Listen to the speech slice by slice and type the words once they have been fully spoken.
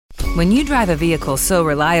When you drive a vehicle so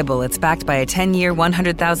reliable it's backed by a 10-year,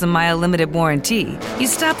 100,000-mile limited warranty, you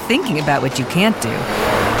stop thinking about what you can't do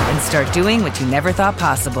and start doing what you never thought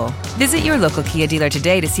possible. Visit your local Kia dealer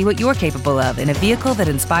today to see what you're capable of in a vehicle that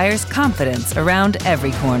inspires confidence around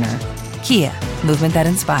every corner. Kia, movement that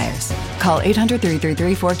inspires. Call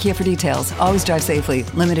 800-333-4KIA for details. Always drive safely.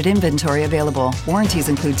 Limited inventory available. Warranties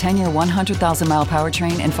include 10-year 100,000-mile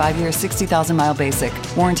powertrain and 5-year 60,000-mile basic.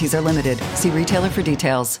 Warranties are limited. See retailer for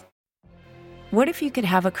details. What if you could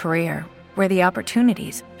have a career where the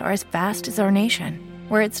opportunities are as vast as our nation,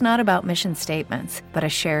 where it's not about mission statements, but a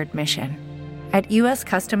shared mission? At U.S.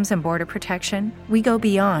 Customs and Border Protection, we go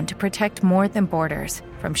beyond to protect more than borders.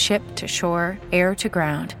 From ship to shore, air to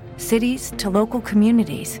ground, cities to local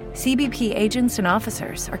communities, CBP agents and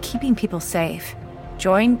officers are keeping people safe.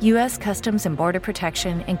 Join U.S. Customs and Border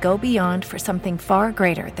Protection and go beyond for something far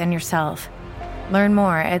greater than yourself. Learn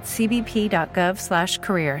more at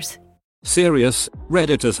cbp.gov/careers. Serious,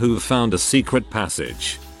 Redditors who've found a secret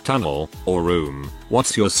passage, tunnel, or room.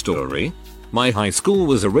 What's your story? My high school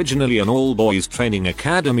was originally an all-boys training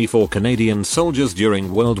academy for Canadian soldiers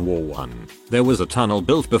during World War I. There was a tunnel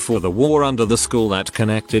built before the war under the school that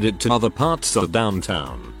connected it to other parts of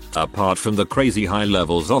downtown. Apart from the crazy high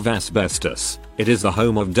levels of asbestos, it is the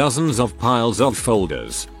home of dozens of piles of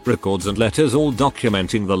folders, records and letters all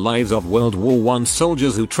documenting the lives of World War I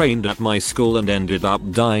soldiers who trained at my school and ended up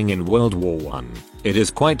dying in World War I. It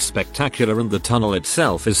is quite spectacular and the tunnel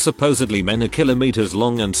itself is supposedly many kilometers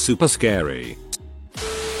long and super scary.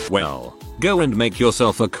 Well, go and make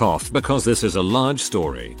yourself a cough because this is a large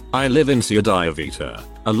story. I live in Ciudad Vita,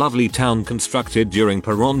 a lovely town constructed during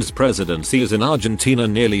Perón's presidencies in Argentina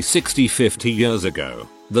nearly 50 years ago.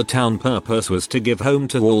 The town purpose was to give home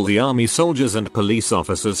to all the army soldiers and police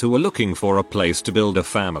officers who were looking for a place to build a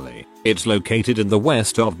family. It's located in the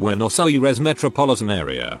west of Buenos Aires metropolitan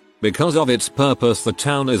area. Because of its purpose, the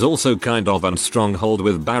town is also kind of a stronghold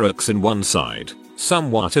with barracks in one side,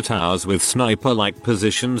 some water towers with sniper-like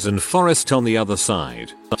positions and forest on the other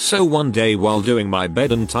side. So one day while doing my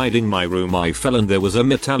bed and tidying my room I fell and there was a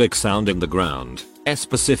metallic sound in the ground,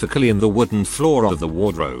 specifically in the wooden floor of the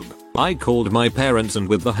wardrobe. I called my parents and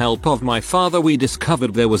with the help of my father we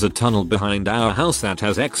discovered there was a tunnel behind our house that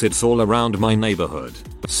has exits all around my neighborhood.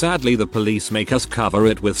 Sadly the police make us cover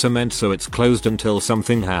it with cement so it's closed until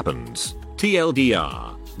something happens.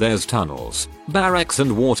 TLDR, there's tunnels, barracks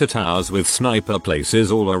and water towers with sniper places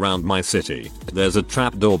all around my city. There's a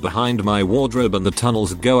trapdoor behind my wardrobe and the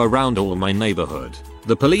tunnels go around all my neighborhood.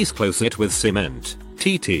 The police close it with cement.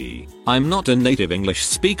 TT, I'm not a native English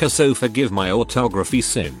speaker so forgive my orthography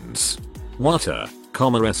sins. Water,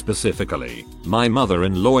 specifically. My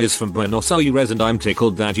mother-in-law is from Buenos Aires and I'm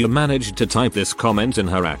tickled that you managed to type this comment in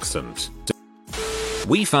her accent.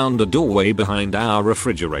 We found a doorway behind our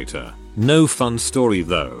refrigerator. No fun story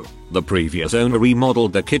though. The previous owner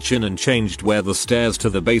remodeled the kitchen and changed where the stairs to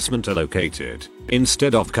the basement are located.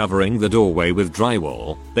 Instead of covering the doorway with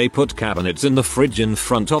drywall, they put cabinets in the fridge in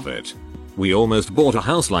front of it. We almost bought a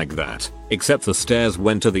house like that, except the stairs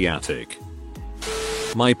went to the attic.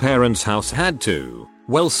 My parents' house had to,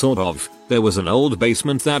 well sort of, there was an old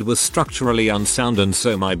basement that was structurally unsound and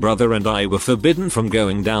so my brother and I were forbidden from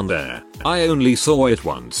going down there. I only saw it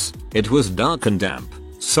once. It was dark and damp.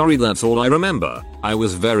 Sorry, that's all I remember. I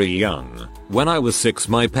was very young. When I was 6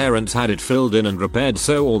 my parents had it filled in and repaired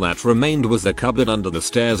so all that remained was the cupboard under the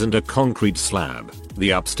stairs and a concrete slab.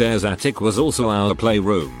 The upstairs attic was also our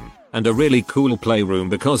playroom. And a really cool playroom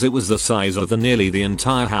because it was the size of nearly the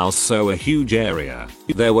entire house, so a huge area.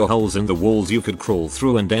 There were holes in the walls you could crawl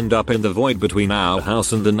through and end up in the void between our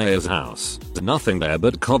house and the neighbor's house. Nothing there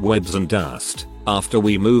but cobwebs and dust. After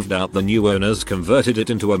we moved out the new owners converted it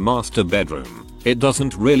into a master bedroom. It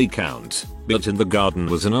doesn't really count, but in the garden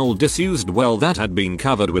was an old disused well that had been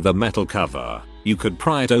covered with a metal cover. You could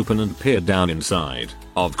pry it open and peer down inside.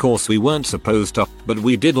 Of course we weren't supposed to, but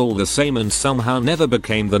we did all the same and somehow never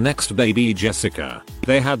became the next baby Jessica.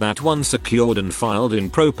 They had that one secured and filed in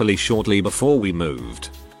properly shortly before we moved.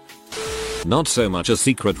 Not so much a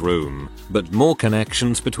secret room, but more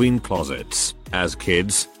connections between closets. As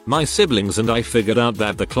kids, my siblings and I figured out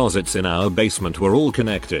that the closets in our basement were all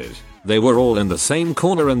connected. They were all in the same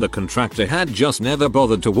corner and the contractor had just never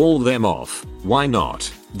bothered to wall them off. Why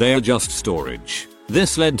not? They're just storage.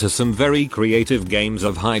 This led to some very creative games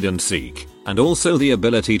of hide and seek, and also the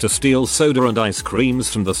ability to steal soda and ice creams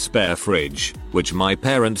from the spare fridge, which my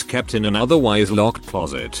parents kept in an otherwise locked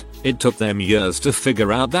closet. It took them years to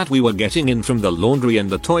figure out that we were getting in from the laundry and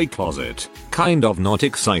the toy closet. Kind of not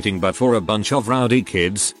exciting, but for a bunch of rowdy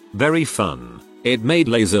kids, very fun. It made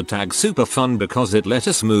laser tag super fun because it let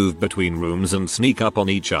us move between rooms and sneak up on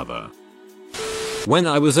each other. When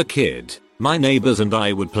I was a kid, my neighbors and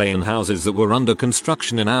I would play in houses that were under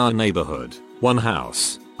construction in our neighborhood. One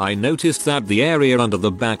house, I noticed that the area under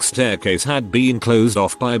the back staircase had been closed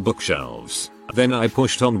off by bookshelves. Then I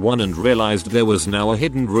pushed on one and realized there was now a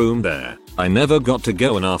hidden room there. I never got to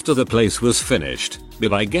go in after the place was finished,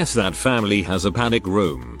 but I guess that family has a panic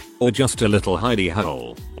room, or just a little hidey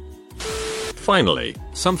hole. Finally,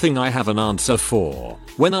 something I have an answer for.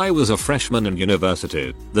 When I was a freshman in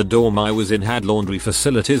university, the dorm I was in had laundry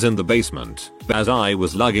facilities in the basement. As I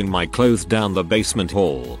was lugging my clothes down the basement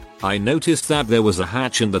hall, I noticed that there was a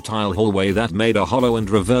hatch in the tile hallway that made a hollow and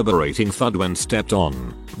reverberating thud when stepped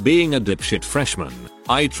on. Being a dipshit freshman,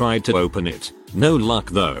 I tried to open it. No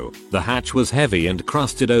luck though, the hatch was heavy and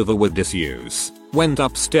crusted over with disuse. Went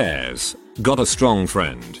upstairs, got a strong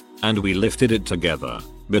friend, and we lifted it together.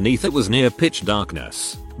 Beneath it was near pitch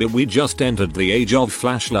darkness, but we just entered the age of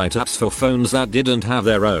flashlight apps for phones that didn't have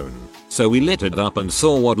their own. So we lit it up and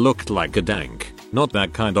saw what looked like a dank, not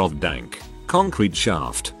that kind of dank, concrete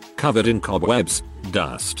shaft, covered in cobwebs,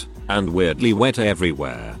 dust, and weirdly wet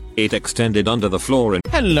everywhere. It extended under the floor and—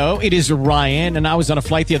 Hello, it is Ryan, and I was on a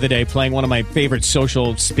flight the other day playing one of my favorite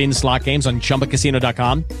social spin slot games on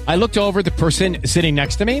ChumbaCasino.com. I looked over the person sitting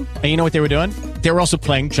next to me, and you know what they were doing? They were also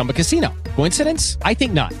playing Chumba Casino. Coincidence? I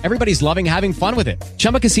think not. Everybody's loving having fun with it.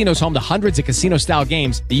 Chumba Casino is home to hundreds of casino-style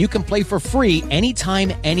games that you can play for free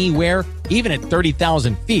anytime, anywhere, even at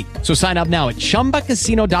 30,000 feet. So sign up now at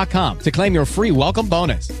ChumbaCasino.com to claim your free welcome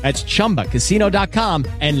bonus. That's ChumbaCasino.com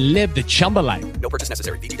and live the Chumba life. No purchase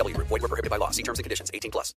necessary. VGW. Void were prohibited by law. See terms and conditions.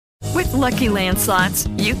 18+. With Lucky Land Slots,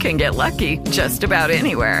 you can get lucky just about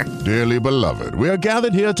anywhere. Dearly beloved, we are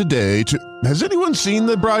gathered here today to— Has anyone seen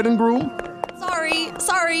the bride and groom?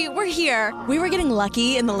 Sorry, we're here. We were getting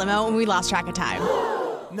lucky in the limo and we lost track of time.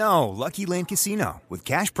 No, Lucky Land Casino, with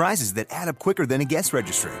cash prizes that add up quicker than a guest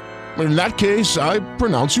registry. In that case, I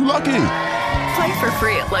pronounce you lucky. Play for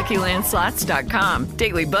free at LuckyLandSlots.com.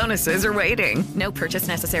 Daily bonuses are waiting. No purchase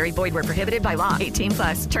necessary. Void where prohibited by law.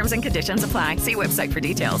 18+. Terms and conditions apply. See website for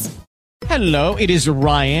details. Hello, it is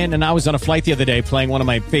Ryan, and I was on a flight the other day playing one of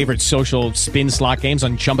my favorite social spin slot games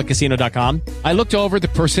on ChumbaCasino.com. I looked over the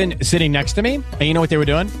person sitting next to me, and you know what they were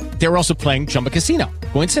doing? They were also playing Chumba Casino.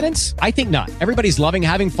 Coincidence? I think not. Everybody's loving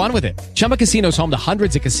having fun with it. Chumba Casino is home to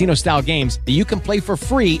hundreds of casino-style games that you can play for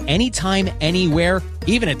free anytime, anywhere,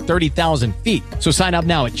 even at 30,000 feet. So sign up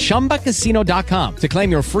now at ChumbaCasino.com to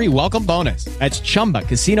claim your free welcome bonus. That's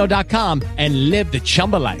ChumbaCasino.com and live the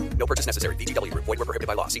Chumba life. No purchase necessary. VGW. Void were prohibited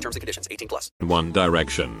by law. See terms and conditions. 18+. One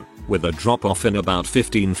direction, with a drop-off in about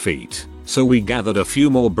 15 feet. So we gathered a few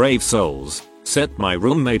more brave souls, set my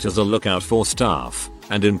roommate as a lookout for staff,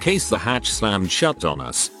 and in case the hatch slammed shut on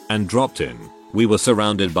us, and dropped in. We were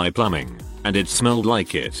surrounded by plumbing, and it smelled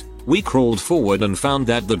like it. We crawled forward and found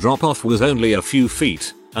that the drop-off was only a few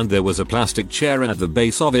feet, and there was a plastic chair at the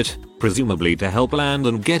base of it, presumably to help land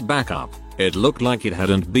and get back up. It looked like it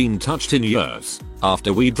hadn't been touched in years.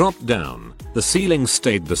 After we dropped down, the ceiling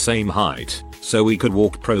stayed the same height, so we could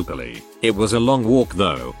walk properly. It was a long walk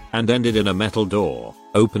though, and ended in a metal door.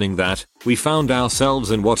 Opening that, we found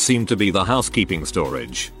ourselves in what seemed to be the housekeeping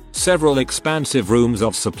storage. Several expansive rooms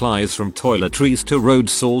of supplies from toiletries to road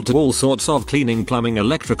salt to all sorts of cleaning, plumbing,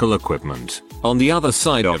 electrical equipment. On the other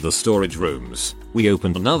side of the storage rooms, we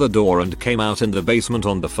opened another door and came out in the basement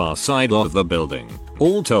on the far side of the building.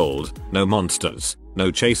 All told, no monsters,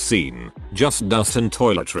 no chase scene, just dust and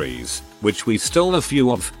toiletries, which we stole a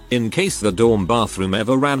few of, in case the dorm bathroom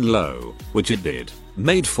ever ran low, which it did.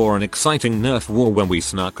 Made for an exciting Nerf war when we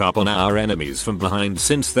snuck up on our enemies from behind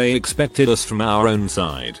since they expected us from our own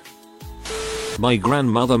side. My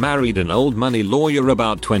grandmother married an old money lawyer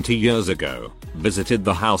about 20 years ago. Visited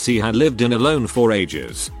the house he had lived in alone for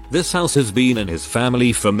ages. This house has been in his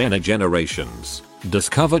family for many generations.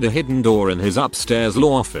 Discovered a hidden door in his upstairs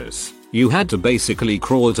law office. You had to basically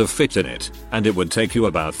crawl to fit in it, and it would take you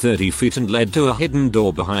about 30 feet and led to a hidden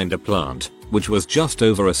door behind a plant, which was just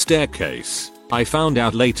over a staircase. I found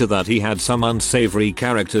out later that he had some unsavory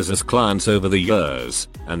characters as clients over the years,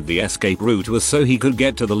 and the escape route was so he could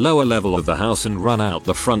get to the lower level of the house and run out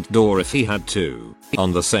the front door if he had to.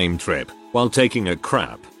 On the same trip, while taking a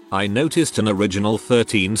crap, I noticed an original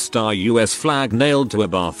 13-star US flag nailed to a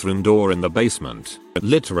bathroom door in the basement.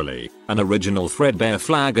 Literally, an original threadbare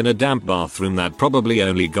flag in a damp bathroom that probably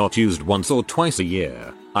only got used once or twice a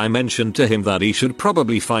year. I mentioned to him that he should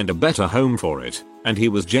probably find a better home for it, and he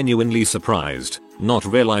was genuinely surprised, not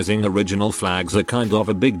realizing original flags are kind of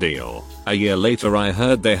a big deal. A year later I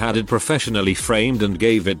heard they had it professionally framed and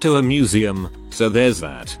gave it to a museum, so there's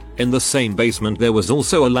that. In the same basement there was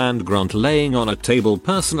also a land grant laying on a table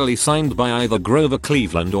personally signed by either Grover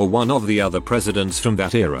Cleveland or one of the other presidents from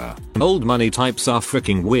that era. Old money types are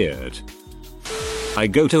freaking weird. I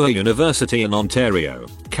go to a university in Ontario,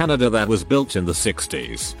 Canada that was built in the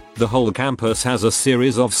 60s. The whole campus has a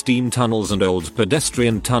series of steam tunnels and old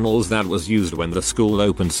pedestrian tunnels that was used when the school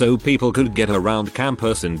opened so people could get around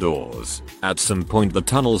campus indoors. At some point the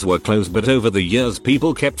tunnels were closed, but over the years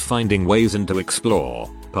people kept finding ways in to explore,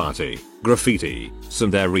 party, graffiti, some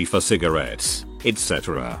their reefer cigarettes,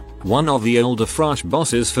 etc. One of the older Frosh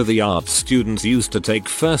bosses for the arts students used to take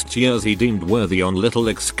first years he deemed worthy on little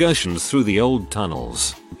excursions through the old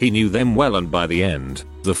tunnels. He knew them well, and by the end,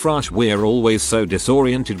 the Frosh were always so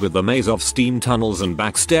disoriented with the maze of steam tunnels and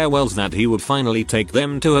back stairwells that he would finally take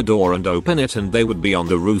them to a door and open it, and they would be on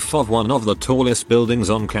the roof of one of the tallest buildings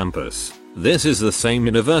on campus. This is the same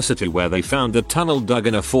university where they found a tunnel dug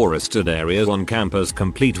in a forested area on campus,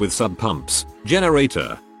 complete with sub-pumps,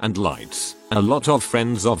 generator, and lights. A lot of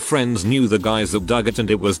friends knew the guys that dug it, and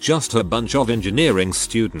it was just a bunch of engineering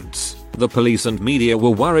students. The police and media were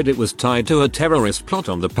worried it was tied to a terrorist plot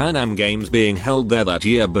on the Pan Am Games being held there that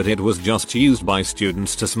year, but it was just used by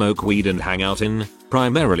students to smoke weed and hang out in,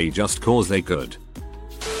 primarily just cause they could.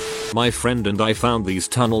 My friend and I found these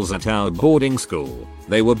tunnels at our boarding school.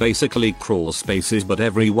 They were basically crawl spaces, but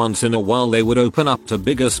every once in a while they would open up to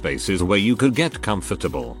bigger spaces where you could get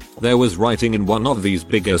comfortable. There was writing in one of these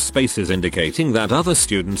bigger spaces indicating that other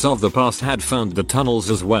students of the past had found the tunnels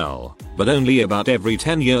as well, but only about every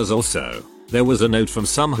 10 years or so. There was a note from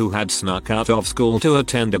some who had snuck out of school to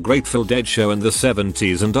attend a Grateful Dead show in the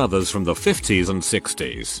 70s and others from the 50s and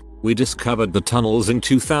 60s. We discovered the tunnels in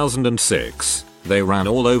 2006. They ran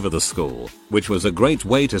all over the school, which was a great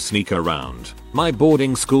way to sneak around. My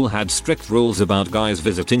boarding school had strict rules about guys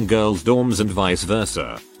visiting girls' dorms and vice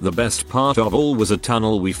versa. The best part of all was a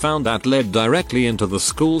tunnel we found that led directly into the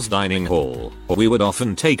school's dining hall. We would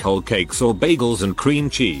often take whole cakes or bagels and cream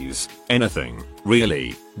cheese, anything,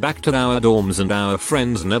 really, back to our dorms, and our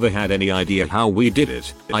friends never had any idea how we did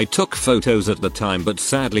it. I took photos at the time, but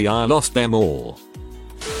sadly I lost them all.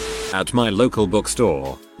 At my local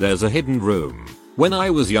bookstore, there's a hidden room. When I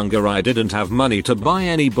was younger I didn't have money to buy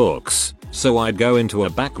any books, so I'd go into a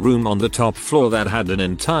back room on the top floor that had an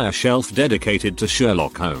entire shelf dedicated to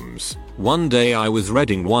Sherlock Holmes. One day I was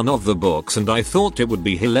reading one of the books and I thought it would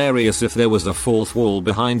be hilarious if there was a fourth wall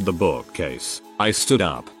behind the bookcase. I stood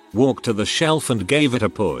up, walked to the shelf and gave it a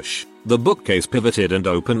push. The bookcase pivoted and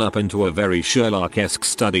opened up into a very Sherlock-esque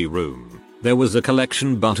study room. There was a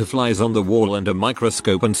collection butterflies on the wall and a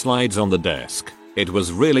microscope and slides on the desk. It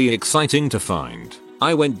was really exciting to find.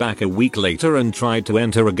 I went back a week later and tried to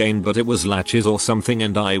enter again, but it was latches or something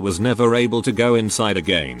and I was never able to go inside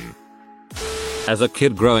again. As a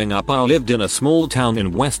kid growing up I lived in a small town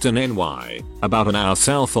in western NY, about an hour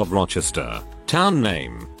south of Rochester. Town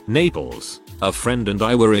name, Naples. A friend and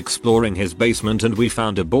I were exploring his basement and we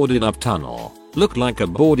found a boarded up tunnel. Looked like a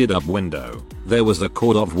boarded up window. There was a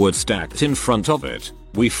cord of wood stacked in front of it.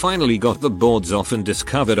 We finally got the boards off and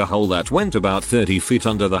discovered a hole that went about 30 feet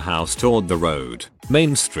under the house toward the road,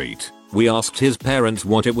 Main Street. We asked his parents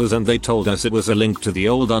what it was and they told us it was a link to the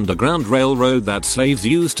old Underground Railroad that slaves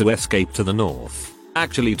used to escape to the north.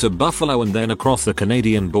 Actually to Buffalo and then across the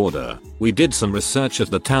Canadian border. We did some research at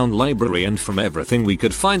the town library and from everything we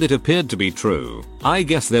could find it appeared to be true. I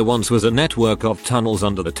guess there once was a network of tunnels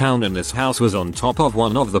under the town and this house was on top of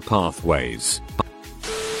one of the pathways.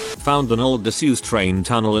 Found an old disused train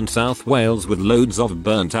tunnel in South Wales with loads of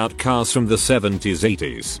burnt out cars from the 70s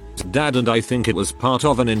 80s. Dad and I think it was part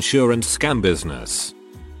of an insurance scam business.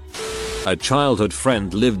 A childhood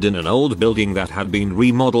friend lived in an old building that had been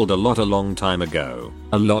remodeled a long time ago.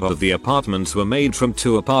 A lot of the apartments were made from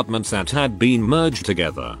two apartments that had been merged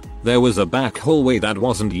together. There was a back hallway that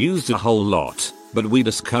wasn't used a whole lot, but we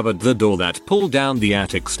discovered the door that pulled down the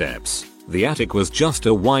attic steps. The attic was just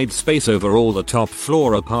a wide space over all the top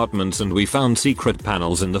floor apartments and we found secret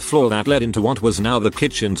panels in the floor that led into what was now the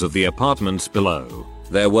kitchens of the apartments below.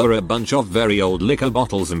 There were a bunch of very old liquor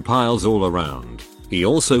bottles in piles all around. He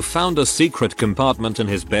also found a secret compartment in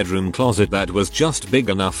his bedroom closet that was just big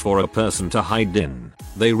enough for a person to hide in.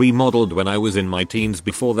 They remodeled when I was in my teens.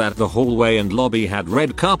 Before that the hallway and lobby had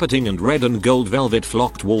red carpeting and red and gold velvet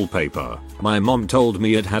flocked wallpaper. My mom told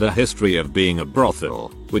me it had a history of being a brothel,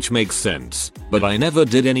 which makes sense, but I never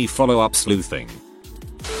did any follow-up sleuthing.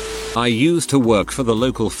 I used to work for the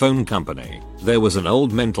local phone company. There was an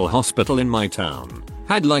old mental hospital in my town.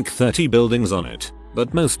 Had like 30 buildings on it,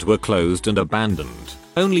 but most were closed and abandoned.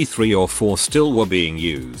 Only 3 or 4 still were being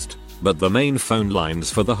used. But the main phone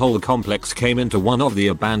lines for the whole complex came into one of the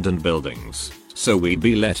abandoned buildings. So we'd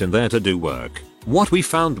be let in there to do work. What we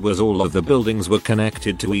found was all of the buildings were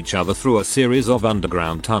connected to each other through a series of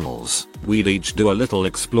underground tunnels. We'd each do a little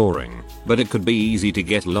exploring, but it could be easy to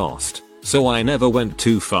get lost, so I never went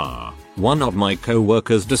too far. One of my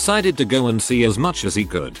co-workers decided to go and see as much as he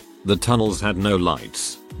could. The tunnels had no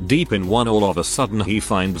lights. Deep in one, all of a sudden he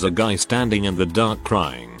finds a guy standing in the dark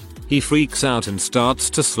crying. He freaks out and starts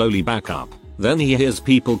to slowly back up. Then he hears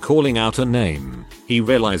people calling out a name. He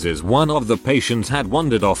realizes one of the patients had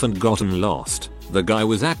wandered off and gotten lost. The guy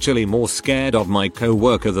was actually more scared of my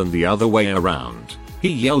co-worker than the other way around. He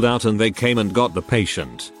yelled out and they came and got the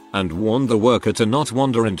patient, and warned the worker to not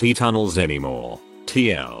wander into tunnels anymore.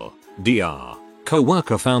 TLDR.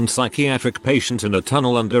 Co-worker found psychiatric patient in a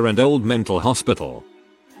tunnel under an old mental hospital.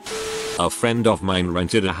 A friend of mine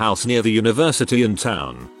rented a house near the university in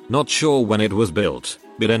town. Not sure when it was built,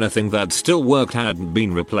 but anything that still worked hadn't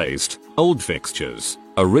been replaced. Old fixtures,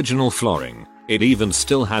 original flooring. It even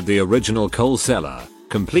still had the original coal cellar,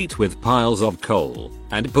 complete with piles of coal,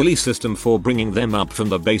 and pulley system for bringing them up from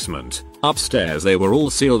the basement. Upstairs they were all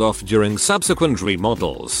sealed off during subsequent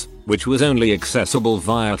remodels, which was only accessible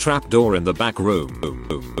via trapdoor in the back room.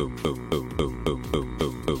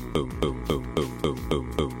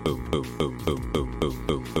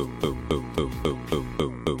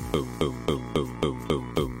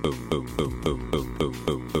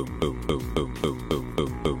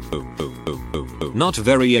 Not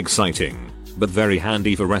very exciting, but very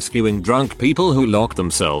handy for rescuing drunk people who lock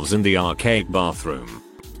themselves in the archaic bathroom.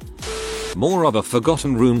 More of a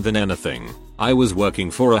forgotten room than anything. I was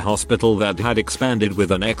working for a hospital that had expanded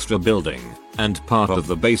with an extra building, and part of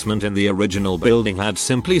the basement in the original building had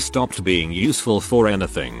simply stopped being useful for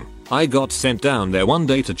anything. I got sent down there one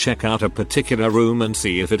day to check out a particular room and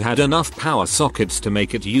see if it had enough power sockets to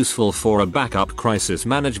make it useful for a backup crisis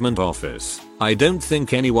management office. I don't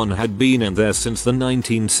think anyone had been in there since the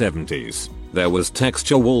 1970s. There was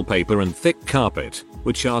texture wallpaper and thick carpet,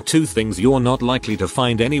 which are 2 things you're not likely to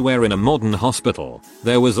find anywhere in a modern hospital.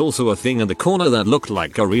 There was also a thing in the corner that looked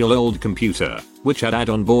like a real old computer, which had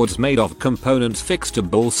add-on boards made of components fixed to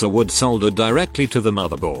balsa wood soldered directly to the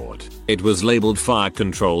motherboard. It was labeled fire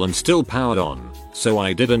control and still powered on, so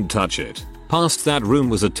I didn't touch it. Past that room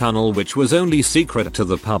was a tunnel which was only secret to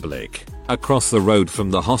the public. Across the road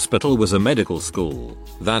from the hospital was a medical school.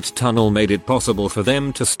 That tunnel made it possible for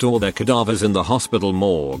them to store their cadavers in the hospital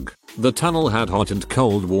morgue. The tunnel had hot and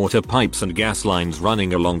cold water pipes and gas lines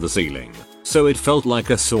running along the ceiling, so it felt like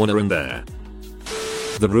a sauna in there.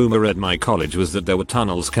 The rumor at my college was that there were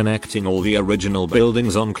tunnels connecting all the original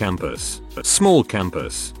buildings on campus. A small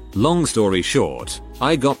campus. Long story short,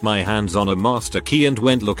 I got my hands on a master key and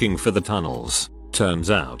went looking for the tunnels.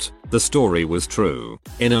 Turns out, the story was true.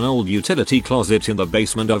 In an old utility closet in the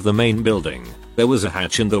basement of the main building, there was a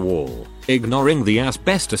hatch in the wall. Ignoring the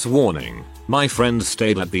asbestos warning, my friends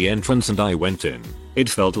stayed at the entrance and I went in. It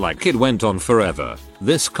felt like it went on forever.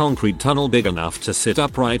 This concrete tunnel big enough to sit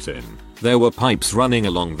upright in. There were pipes running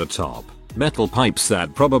along the top. Metal pipes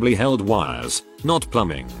that probably held wires, not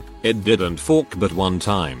plumbing. It didn't fork but one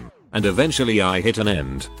time, and eventually I hit an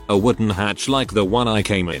end. A wooden hatch like the one I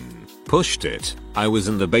came in. Pushed it. I was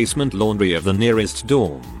in the basement laundry of the nearest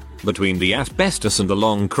dorm. Between the asbestos and the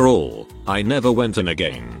long crawl, I never went in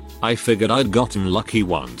again. I figured I'd gotten lucky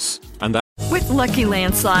once, and that. With Lucky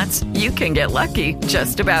Land Slots, you can get lucky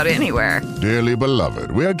just about anywhere. Dearly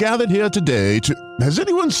beloved, we are gathered here today to... Has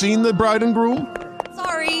anyone seen the bride and groom?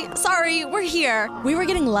 Sorry, we're here. We were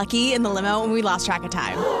getting lucky in the limo and we lost track of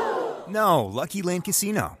time. No, Lucky Land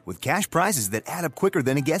Casino, with cash prizes that add up quicker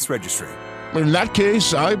than a guest registry. In that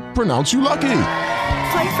case, I pronounce you lucky.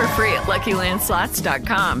 Play for free at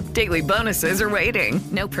LuckyLandSlots.com. Daily bonuses are waiting.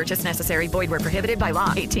 No purchase necessary. Void where prohibited by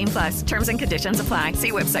law. 18+. Terms and conditions apply.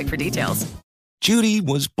 See website for details. Judy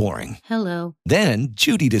was boring. Hello. Then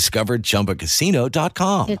Judy discovered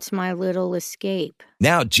ChumbaCasino.com. It's my little escape.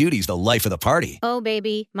 Now Judy's the life of the party. Oh,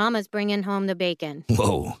 baby, mama's bringing home the bacon.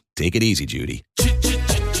 Whoa, take it easy, Judy.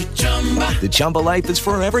 The Chumba life is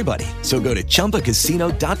for everybody. So go to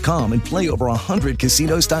ChumbaCasino.com and play over 100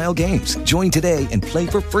 casino-style games. Join today and play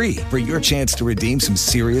for free for your chance to redeem some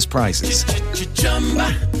serious prizes.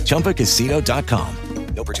 ChumbaCasino.com.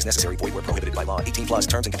 No purchase necessary. Void where prohibited by law. 18+.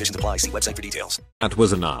 Terms and conditions apply. See website for details. That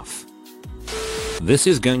was enough. This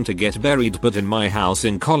is going to get buried, but in my house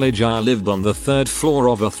in college I lived on the 3rd floor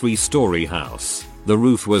of a 3-story house. The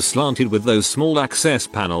roof was slanted with those small access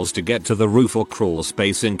panels to get to the roof or crawl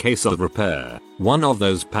space in case of repair. One of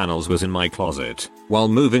those panels was in my closet. While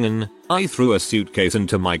moving in, I threw a suitcase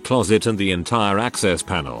into my closet and the entire access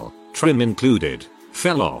panel, trim included,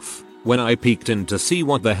 fell off. When I peeked in to see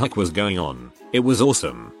what the heck was going on, it was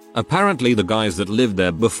awesome. Apparently the guys that lived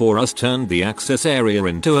there before us turned the access area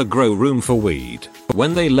into a grow room for weed.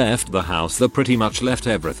 When they left the house they pretty much left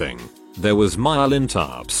everything. There was myelin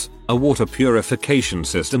tarps, a water purification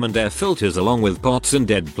system and air filters along with pots and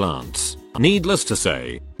dead plants. Needless to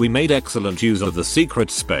say, we made excellent use of the secret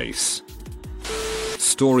space.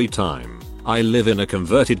 Story time. I live in a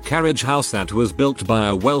converted carriage house that was built by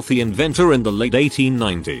a wealthy inventor in the late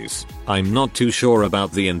 1890s. I'm not too sure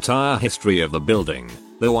about the entire history of the building,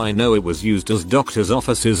 though I know it was used as doctors'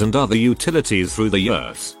 offices and other utilities through the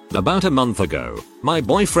years. About a month ago, my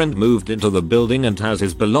boyfriend moved into the building and has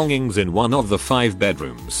his belongings in one of the 5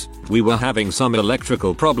 bedrooms. We were having some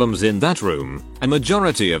electrical problems in that room. A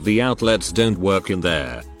majority of the outlets don't work in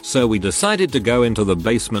there, so we decided to go into the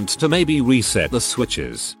basement to maybe reset the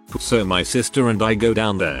switches. So my sister and I go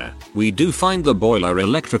down there. We do find the boiler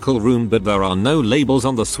electrical room, but there are no labels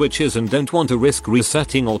on the switches and don't want to risk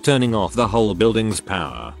resetting or turning off the whole building's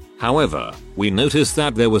power. However, we noticed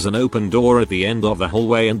that there was an open door at the end of the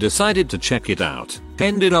hallway and decided to check it out.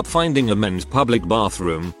 Ended up finding a men's public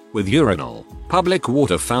bathroom, with urinal, public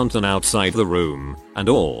water fountain outside the room, and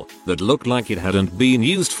all that looked like it hadn't been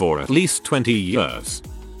used for at least 20 years.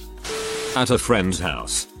 At a friend's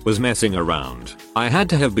house, was messing around. I had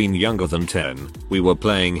to have been younger than 10. We were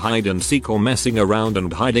playing hide and seek or messing around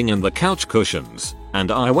and hiding in the couch cushions,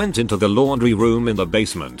 and I went into the laundry room in the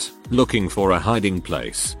basement, looking for a hiding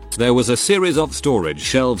place. There was a series of storage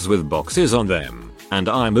shelves with boxes on them, and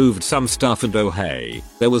I moved some stuff and oh hey,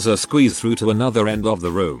 there was a squeeze through to another end of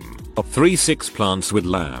the room. 3-6 plants with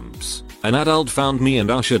lamps. An adult found me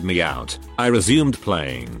and ushered me out. I resumed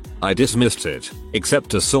playing. I dismissed it, except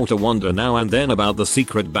to sorta wonder now and then about the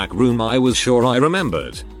secret back room I was sure I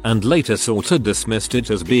remembered, and later sorta dismissed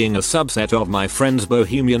it as being a subset of my friend's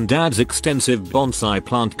bohemian dad's extensive bonsai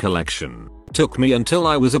plant collection. Took me until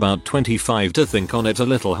I was about 25 to think on it a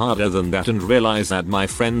little harder than that and realize that my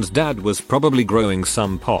friend's dad was probably growing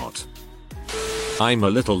some pot. I'm a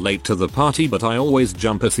little late to the party, but I always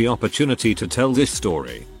jump at the opportunity to tell this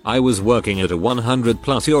story. I was working at a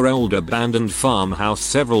 100-plus-year-old abandoned farmhouse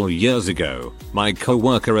several years ago. My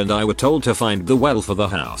co-worker and I were told to find the well for the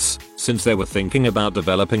house, since they were thinking about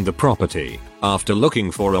developing the property. After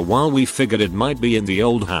looking for a while we figured it might be in the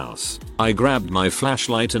old house. I grabbed my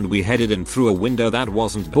flashlight and we headed in through a window that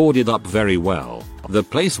wasn't boarded up very well. The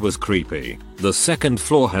place was creepy. The second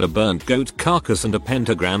floor had a burnt goat carcass and a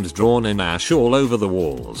pentagrams drawn in ash all over the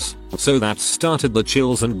walls. So that started the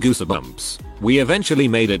chills and goosebumps. We eventually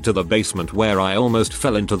made it to the basement where I almost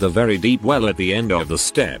fell into the very deep well at the end of the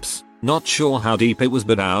steps. Not sure how deep it was,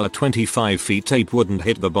 but our 25 feet tape wouldn't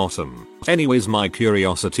hit the bottom. Anyways, my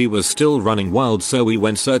curiosity was still running wild, so we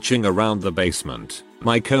went searching around the basement.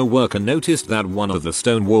 My co-worker noticed that one of the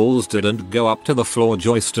stone walls didn't go up to the floor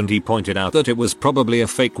joist and he pointed out that it was probably a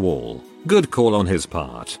fake wall. Good call on his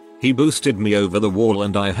part. He boosted me over the wall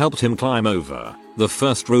and I helped him climb over. The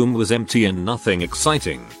first room was empty and nothing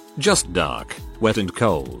exciting. Just dark, wet and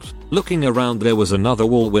cold. Looking around, there was another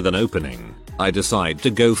wall with an opening. I decided to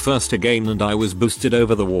go first again and I was boosted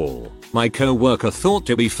over the wall. My co-worker thought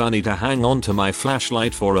it'd be funny to hang on to my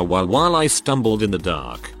flashlight for a while I stumbled in the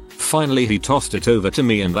dark. Finally he tossed it over to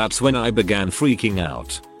me and that's when I began freaking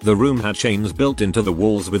out. The room had chains built into the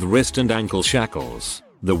walls with wrist and ankle shackles.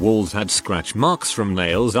 The walls had scratch marks from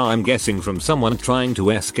nails, I'm guessing from someone trying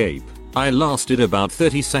to escape. I lasted about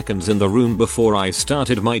 30 seconds in the room before I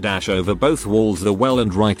started my dash over both walls, the well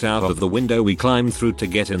and right out of the window we climbed through to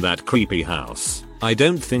get in that creepy house. I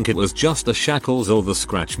don't think it was just the shackles or the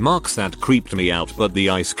scratch marks that creeped me out, but the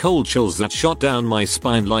ice cold chills that shot down my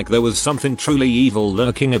spine like there was something truly evil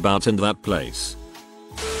lurking about in that place.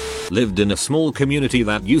 Lived in a small community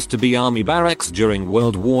that used to be army barracks during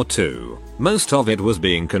World War II. Most of it was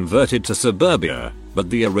being converted to suburbia, but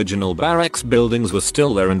the original barracks buildings were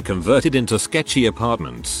still there and converted into sketchy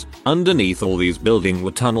apartments. Underneath all these buildings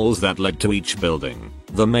were tunnels that led to each building.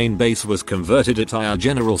 The main base was converted into a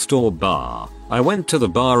general store bar. I went to the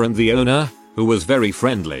bar and the owner, who was very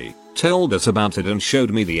friendly, told us about it and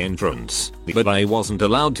showed me the entrance, but I wasn't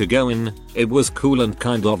allowed to go in. It was cool and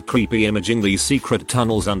kind of creepy imaging these secret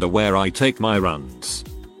tunnels under where I take my runs.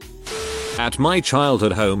 At my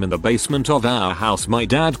childhood home in the basement of our house, my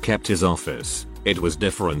dad kept his office. It was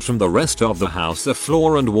different from the rest of the house. The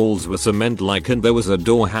floor and walls were cement-like and there was a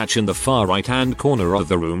door hatch in the far right hand corner of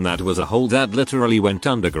the room that was a hole that literally went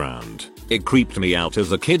underground. It creeped me out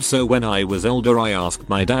as a kid, so when I was older I asked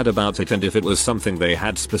my dad about it and if it was something they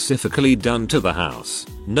had specifically done to the house.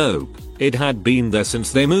 Nope. It had been there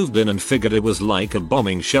since they moved in and figured it was like a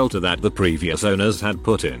bombing shelter that the previous owners had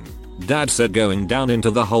put in. Dad said going down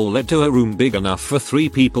into the hole led to a room big enough for 3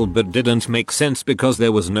 people but didn't make sense because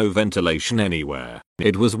there was no ventilation anywhere.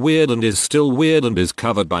 It was weird and is still weird and is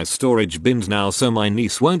covered by storage bins now, so my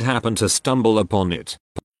niece won't happen to stumble upon it.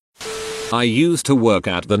 I used to work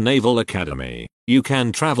at the Naval Academy. You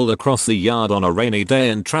can travel across the yard on a rainy day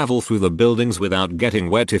and travel through the buildings without getting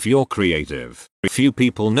wet if you're creative. Few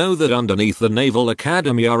people know that underneath the Naval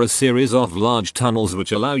Academy are a series of large tunnels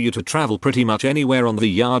which allow you to travel pretty much anywhere on the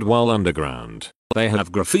yard while underground. They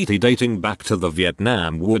have graffiti dating back to the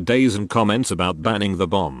Vietnam War days and comments about banning the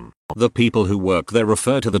bomb. The people who work there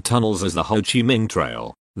refer to the tunnels as the Ho Chi Minh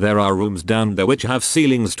Trail. There are rooms down there which have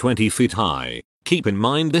ceilings 20 feet high. Keep in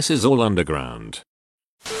mind this is all underground.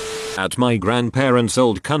 At my grandparents'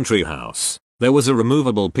 old country house, there was a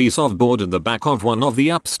removable piece of board in the back of one of the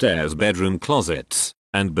upstairs bedroom closets,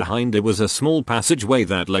 and behind it was a small passageway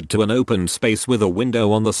that led to an open space with a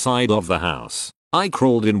window on the side of the house. I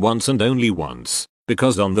crawled in once and only once,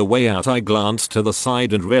 because on the way out I glanced to the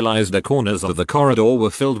side and realized the corners of the corridor were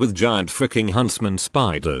filled with giant freaking huntsman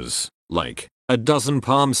spiders, like a dozen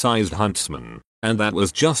palm-sized huntsmen, and that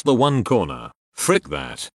was just the one corner. Frick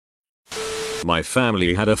that. My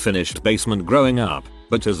family had a finished basement growing up,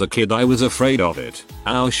 but as a kid I was afraid of it.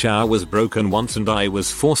 Our shower was broken once and I was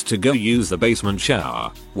forced to go use the basement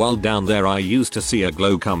shower. While down there I used to see a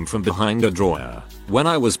glow come from behind a drawer. When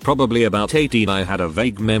I was probably about 18 I had a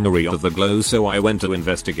vague memory of the glow, so I went to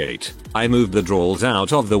investigate. I moved the drawers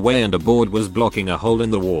out of the way and a board was blocking a hole in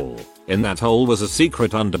the wall. In that hole was a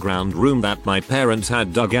secret underground room that my parents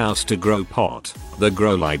had dug out to grow pot. The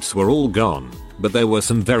grow lights were all gone, but there were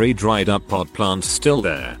some very dried up pot plants still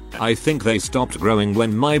there. I think they stopped growing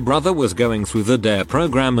when my brother was going through the DARE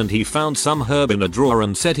program and he found some herb in a drawer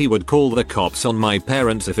and said he would call the cops on my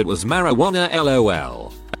parents if it was marijuana,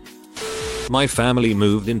 lol. My family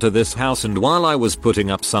moved into this house and while I was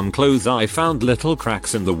putting up some clothes I found little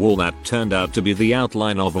cracks in the wall that turned out to be the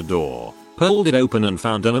outline of a door. Pulled it open and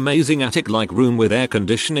found an amazing attic-like room with air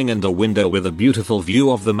conditioning and a window with a beautiful view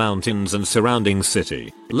of the mountains and surrounding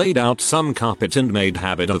city. Laid out some carpet and made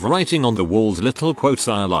habit of writing on the walls little quotes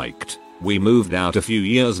I liked. We moved out a few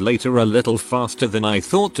years later a little faster than I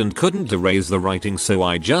thought and couldn't erase the writing, so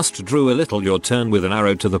I just drew a little "your turn" with an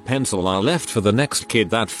arrow to the pencil I left for the next kid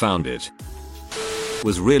that found it.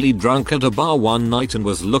 Was really drunk at a bar one night and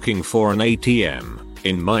was looking for an ATM.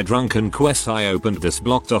 In my drunken quest I opened this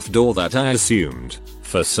blocked off door that I assumed,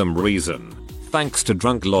 for some reason, thanks to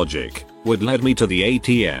drunk logic, would lead me to the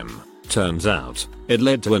ATM. Turns out, it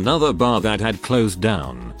led to another bar that had closed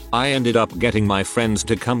down. I ended up getting my friends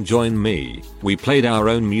to come join me. We played our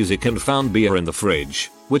own music and found beer in the fridge,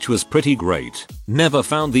 which was pretty great. Never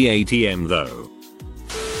found the ATM though.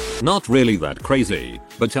 Not really that crazy,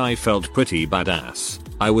 but I felt pretty badass.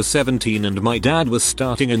 I was 17 and my dad was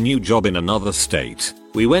starting a new job in another state.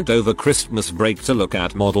 We went over Christmas break to look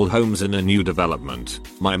at model homes in a new development.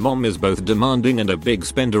 My mom is both demanding and a big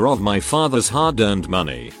spender of my father's hard-earned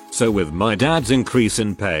money, so with my dad's increase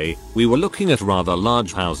in pay, we were looking at rather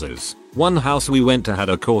large houses. One house we went to had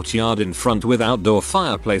a courtyard in front with outdoor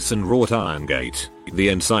fireplace and wrought iron gate. The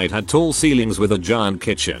inside had tall ceilings with a giant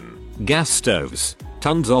kitchen, gas stoves,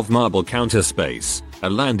 tons of marble counter space, a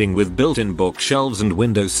landing with built-in bookshelves and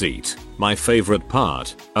window seat. My favorite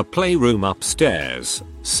part, a playroom upstairs,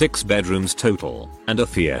 6 bedrooms total, and a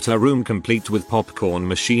theater room complete with popcorn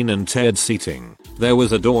machine and tiered seating. There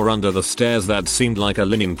was a door under the stairs that seemed like a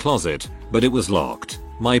linen closet, but it was locked.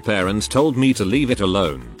 My parents told me to leave it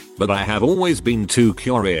alone, but I have always been too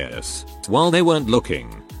curious. While they weren't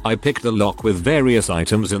looking, I picked the lock with various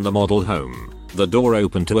items in the model home. The door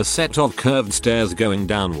opened to a set of curved stairs going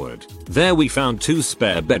downward. There we found 2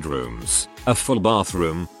 spare bedrooms, a full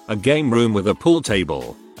bathroom, a game room with a pool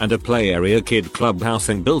table, and a play area kid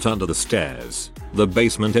clubhousing built under the stairs. The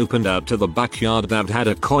basement opened out to the backyard that had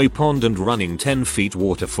a koi pond and running 10 feet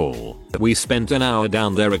waterfall. We spent an hour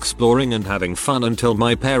down there exploring and having fun until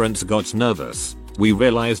my parents got nervous. We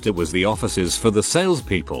realized it was the offices for the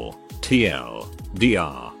salespeople.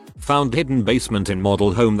 TLDR. Found hidden basement in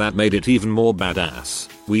model home that made it even more badass.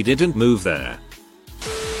 We didn't move there.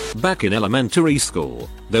 Back in elementary school,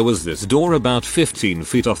 there was this door about 15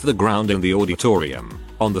 feet off the ground in the auditorium.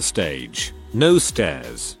 On the stage, no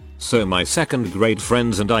stairs. So my 2nd grade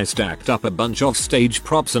friends and I stacked up a bunch of stage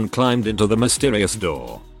props and climbed into the mysterious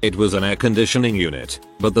door. It was an air conditioning unit,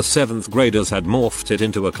 but the 7th graders had morphed it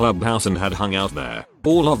into a clubhouse and had hung out there.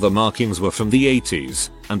 All of the markings were from the 80s,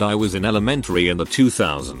 and I was in elementary in the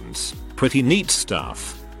 2000s. Pretty neat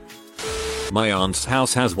stuff. My aunt's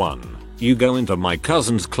house has one. You go into my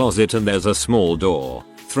cousin's closet and there's a small door.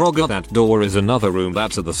 Throgger, that door is another room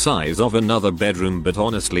that's the size of another bedroom but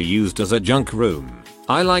honestly used as a junk room.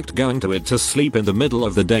 I liked going to it to sleep in the middle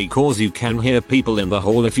of the day cause you can hear people in the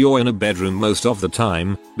hall if you're in a bedroom most of the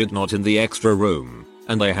time, but not in the extra room.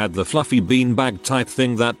 And they had the fluffy beanbag type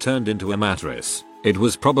thing that turned into a mattress. It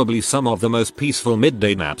was probably some of the most peaceful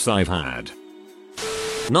midday naps I've had.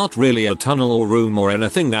 Not really a tunnel or room or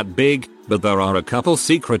anything that big, but there are a couple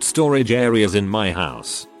secret storage areas in my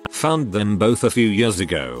house. Found them both a few years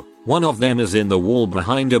ago. One of them is in the wall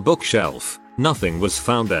behind a bookshelf. Nothing was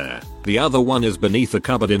found there. The other one is beneath a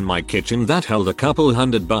cupboard in my kitchen that held a couple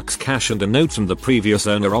 $100 cash and a note from the previous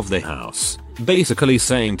owner of the house. Basically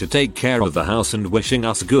saying to take care of the house and wishing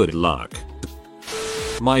us good luck.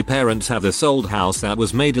 My parents have this old house that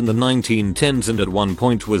was made in the 1910s and at one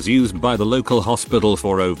point was used by the local hospital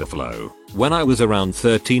for overflow. When I was around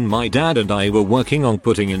 13, my dad and I were working on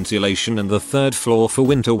putting insulation in the 3rd floor for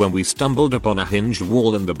winter when we stumbled upon a hinged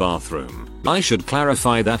wall in the bathroom. I should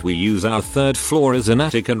clarify that we use our 3rd floor as an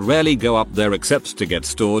attic and rarely go up there except to get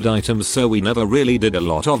stored items, so we never really did a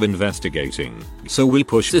lot of investigating. So we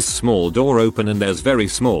push this small door open and there's very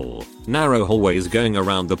small, narrow hallways going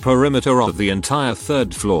around the perimeter of the entire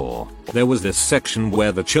 3rd floor. There was this section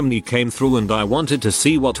where the chimney came through and I wanted to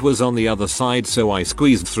see what was on the other side, so I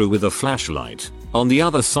squeezed through with a flashlight. On the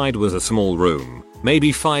other side was a small room,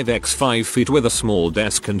 maybe 5x5 feet, with a small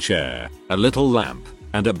desk and chair, a little lamp,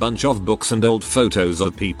 and a bunch of books and old photos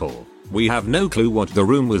of people. We have no clue what the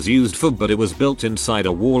room was used for, but it was built inside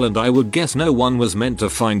a wall and I would guess no one was meant to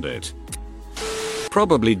find it.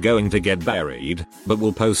 Probably going to get buried, but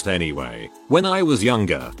we'll post anyway. When I was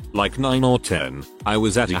younger, like 9 or 10, I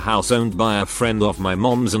was at a house owned by a friend of my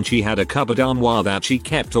mom's and she had a cupboard armoire that she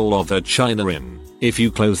kept all of her china in. If you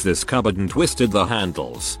close this cupboard and twisted the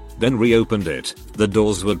handles, then reopened it, the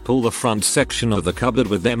doors would pull the front section of the cupboard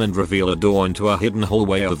with them and reveal a door into a hidden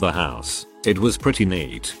hallway of the house. It was pretty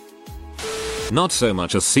neat. Not so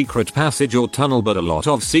much a secret passage or tunnel, but a lot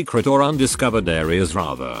of secret or undiscovered areas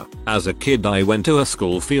rather. As a kid I went to a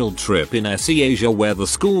school field trip in SE Asia where the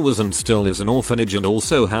school was and still is an orphanage and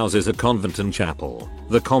also houses a convent and chapel.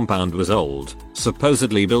 The compound was old,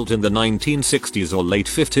 supposedly built in the 1960s or late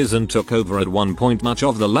 50s and took over at one point much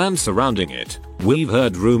of the land surrounding it. We've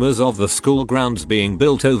heard rumors of the school grounds being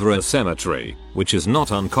built over a cemetery, which is not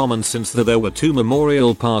uncommon since there were 2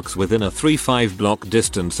 memorial parks within a 3-5 block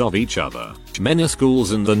distance of each other. Many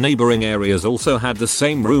schools in the neighboring areas also had the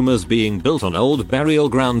same rumors being built on old burial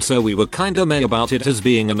ground, so we were kinda meh about it as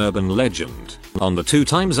being an urban legend. On the 2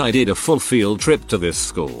 times I did a full field trip to this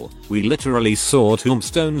school, we literally saw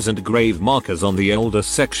tombstones and grave markers on the older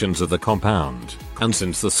sections of the compound. And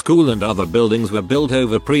since the school and other buildings were built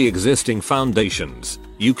over pre-existing foundations,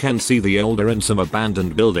 you can see the older and some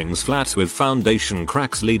abandoned buildings flats with foundation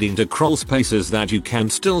cracks leading to crawl spaces that you can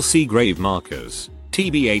still see grave markers.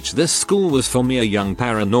 TBH, this school was for me a young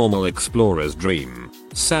paranormal explorer's dream.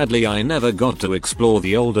 Sadly I never got to explore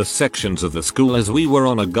the older sections of the school as we were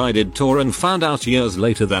on a guided tour and found out years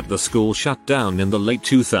later that the school shut down in the late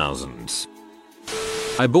 2000s.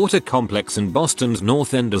 I bought a complex in Boston's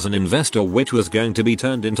North End as an investor which was going to be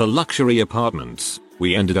turned into luxury apartments.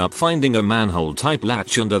 We ended up finding a manhole type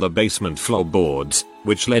latch under the basement floorboards,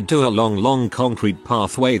 which led to a long concrete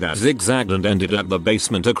pathway that zigzagged and ended at the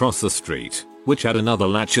basement across the street, which had another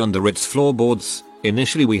latch under its floorboards.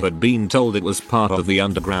 Initially we had been told it was part of the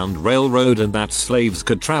Underground Railroad and that slaves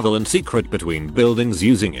could travel in secret between buildings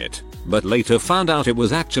using it, but later found out it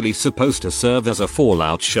was actually supposed to serve as a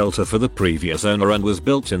fallout shelter for the previous owner and was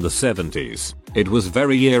built in the 70s. It was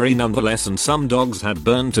very eerie nonetheless, and some dogs had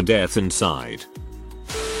burned to death inside.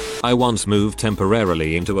 I once moved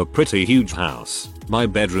temporarily into a pretty huge house. My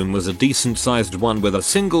bedroom was a decent sized one with a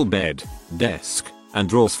single bed, desk, and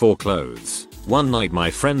drawers for clothes. One night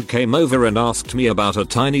my friend came over and asked me about a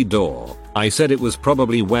tiny door. I said it was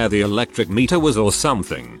probably where the electric meter was or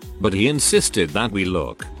something, but he insisted that we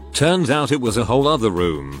look. Turns out it was a whole other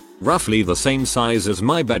room, roughly the same size as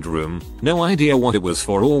my bedroom. No idea what it was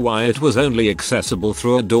for or why it was only accessible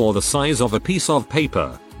through a door the size of a piece of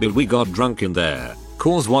paper, but we got drunk in there.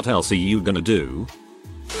 Cause what else are you gonna do?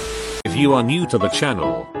 If you are new to the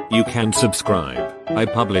channel, you can subscribe. I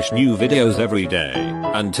publish new videos every day.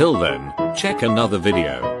 Until then, check another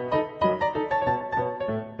video.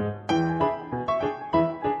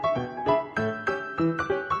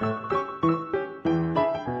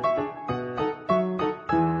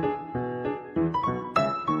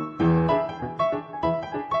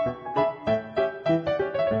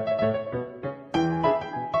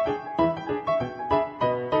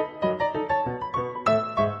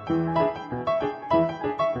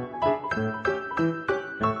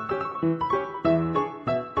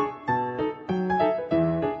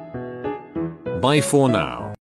 Bye for now.